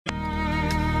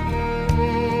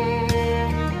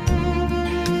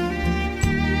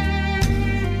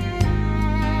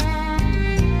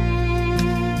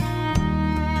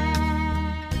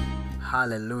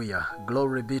Hallelujah.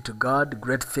 Glory be to God.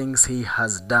 Great things He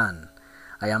has done.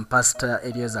 I am Pastor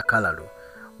Eliezer Kalalu.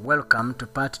 Welcome to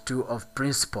part 2 of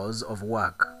Principles of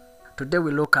Work. Today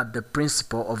we look at the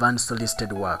principle of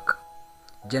unsolicited work.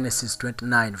 Genesis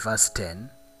 29 verse 10,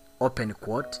 open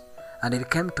quote, "And it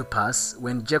came to pass,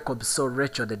 when Jacob saw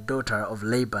Rachel the daughter of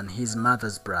Laban his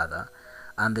mother's brother,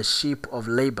 and the sheep of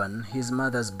Laban his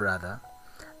mother's brother,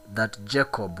 that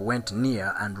Jacob went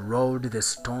near and rolled the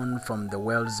stone from the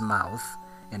well's mouth,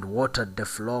 and watered the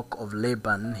flock of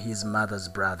Laban his mother's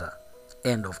brother."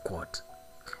 End of quote.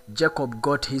 Jacob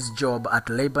got his job at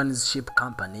Laban's sheep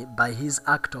company by his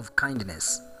act of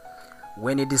kindness.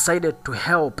 When he decided to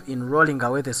help in rolling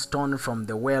away the stone from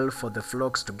the well for the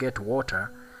flocks to get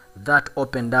water, that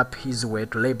opened up his way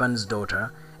to Laban's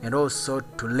daughter and also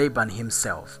to Laban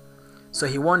himself. So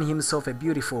he won himself a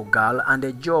beautiful girl and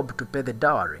a job to pay the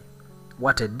dowry.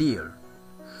 What a deal.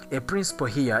 A principle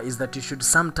here is that you should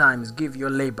sometimes give your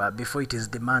labor before it is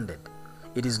demanded.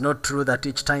 It is not true that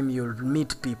each time you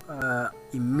meet people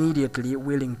immediately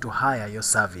willing to hire your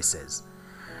services.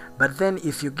 But then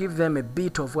if you give them a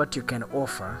bit of what you can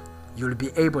offer, you'll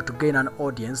be able to gain an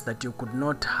audience that you could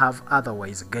not have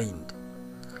otherwise gained.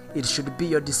 It should be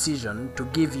your decision to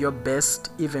give your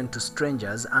best even to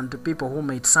strangers and to people who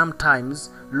might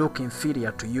sometimes look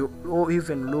inferior to you or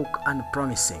even look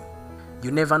unpromising. You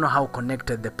never know how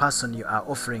connected the person you are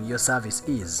offering your service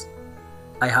is.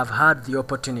 I have had the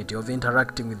opportunity of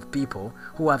interacting with people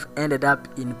who have ended up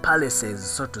in palaces,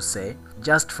 so to say,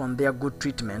 just from their good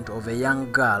treatment of a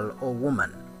young girl or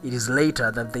woman. It is later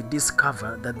that they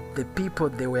discover that the people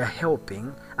they were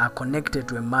helping are connected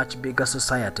to a much bigger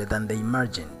society than they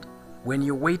imagined. When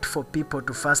you wait for people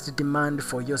to first demand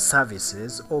for your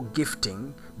services or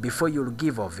gifting before you'll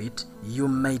give of it, you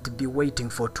might be waiting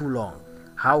for too long.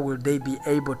 How will they be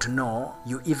able to know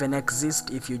you even exist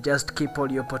if you just keep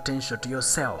all your potential to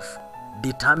yourself?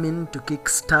 Determine to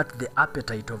kickstart the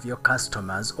appetite of your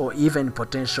customers or even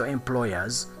potential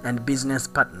employers and business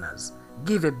partners.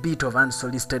 Give a bit of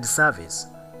unsolicited service.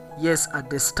 Yes,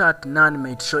 at the start none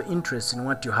might show interest in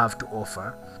what you have to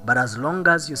offer, but as long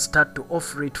as you start to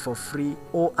offer it for free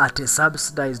or at a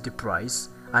subsidized price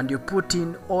and you put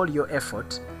in all your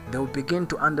effort, they will begin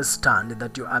to understand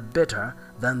that you are better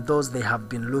than those they have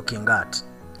been looking at.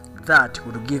 That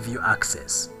would give you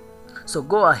access. So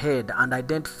go ahead and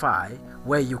identify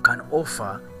where you can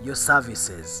offer your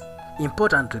services.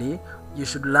 Importantly, you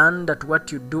should learn that what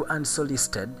you do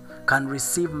unsolicited can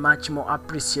receive much more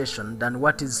appreciation than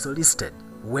what is solicited.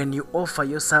 When you offer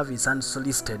your service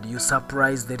unsolicited, you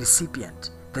surprise the recipient.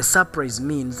 The surprise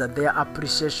means that their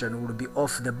appreciation will be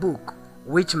off the book,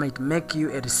 which might make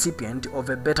you a recipient of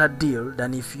a better deal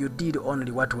than if you did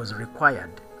only what was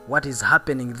required. What is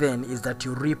happening then is that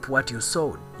you reap what you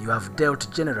sowed. You have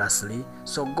dealt generously,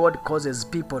 so God causes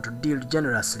people to deal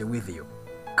generously with you.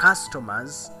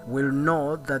 Customers will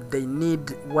know that they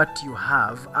need what you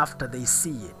have after they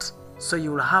see it. So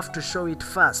you will have to show it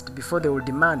first before they will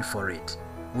demand for it.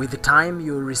 With time,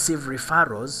 you will receive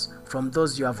referrals from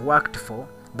those you have worked for,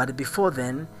 but before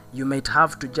then, you might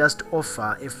have to just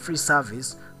offer a free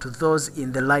service to those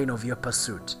in the line of your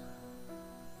pursuit.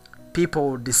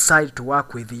 People will decide to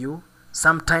work with you,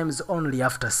 sometimes only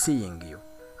after seeing you.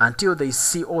 Until they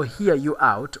see or hear you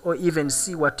out, or even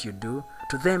see what you do,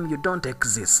 to them you don't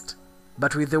exist.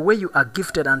 But with the way you are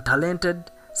gifted and talented,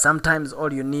 sometimes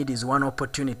all you need is one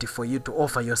opportunity for you to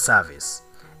offer your service.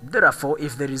 Therefore,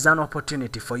 if there is an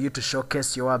opportunity for you to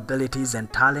showcase your abilities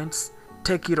and talents,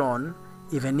 take it on,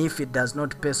 even if it does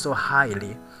not pay so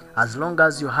highly, as long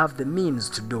as you have the means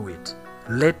to do it.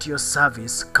 Let your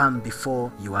service come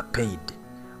before you are paid.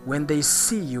 When they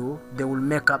see you, they will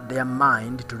make up their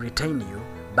mind to retain you,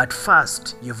 but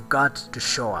first you've got to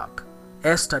show up.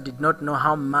 Esther did not know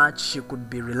how much she could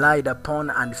be relied upon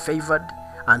and favored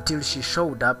until she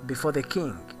showed up before the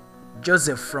king.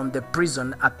 Joseph from the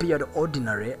prison appeared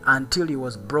ordinary until he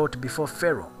was brought before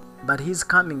Pharaoh. But his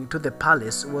coming to the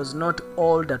palace was not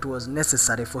all that was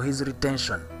necessary for his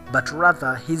retention, but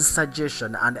rather his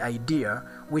suggestion and idea,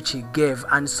 which he gave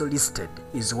unsolicited,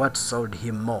 is what sold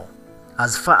him more.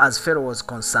 As far as Pharaoh was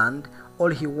concerned, all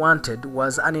he wanted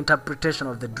was an interpretation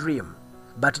of the dream.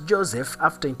 But Joseph,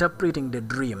 after interpreting the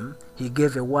dream, he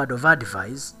gave a word of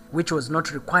advice, which was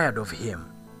not required of him.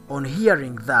 On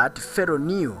hearing that, Pharaoh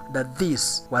knew that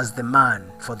this was the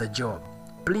man for the job.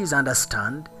 Please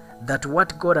understand that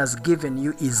what God has given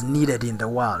you is needed in the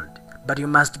world, but you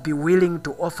must be willing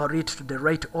to offer it to the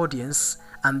right audience,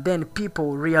 and then people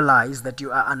will realize that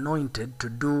you are anointed to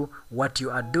do what you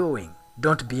are doing.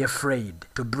 Don't be afraid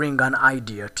to bring an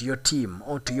idea to your team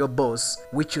or to your boss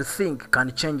which you think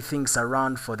can change things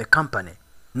around for the company.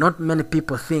 Not many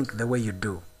people think the way you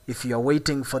do. If you are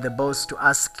waiting for the boss to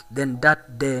ask, then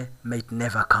that day might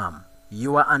never come.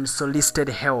 Your unsolicited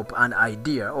help and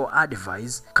idea or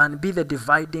advice can be the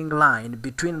dividing line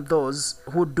between those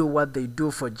who do what they do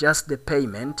for just the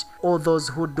payment or those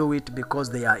who do it because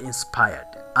they are inspired.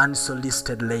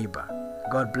 Unsolicited labor.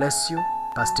 God bless you.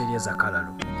 Pastor Elias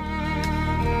Akalalu.